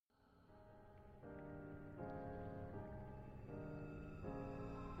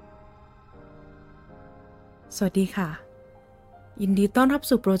สวัสดีค่ะยินดีต้อนรับ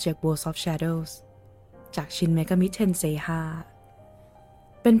สู่โปรเจกต์ World of Shadows จากชินเมกามิเทนเซ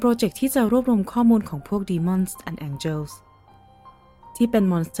5เป็นโปรเจกต์ที่จะรวบรวมข้อมูลของพวก Demons and Angels ที่เป็น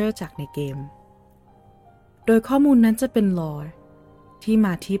มอนสเตอร์จากในเกมโดยข้อมูลนั้นจะเป็นลอร์ที่ม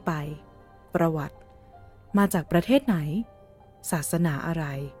าที่ไปประวัติมาจากประเทศไหนศาสนาอะไร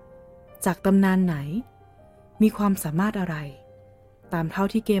จากตำนานไหนมีความสามารถอะไรตามเท่า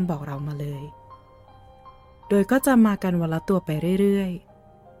ที่เกมบอกเรามาเลยโดยก็จะมากันวันละตัวไปเรื่อย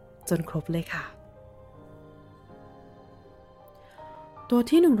ๆจนครบเลยค่ะตัว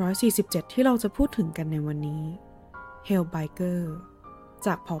ที่147ที่เราจะพูดถึงกันในวันนี้ Hellbiker จ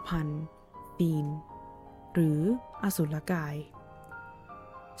ากเผ่าพันธุ์ฟีนหรืออสุรกาย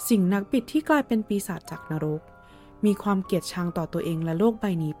สิ่งนักบิดที่กลายเป็นปีศาจจากนรกมีความเกลียดชังต่อตัวเองและโลกใบ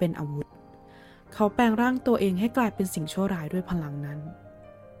นี้เป็นอาวุธเขาแปลงร่างตัวเองให้กลายเป็นสิ่งชั่วร้ายด้วยพลังนั้น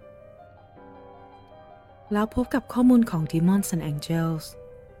แล้วพบกับข้อมูลของ Demons and Angels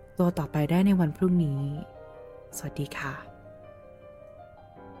ตัวต่อไปได้ในวันพรุ่งนี้ สวัสดีค่ะ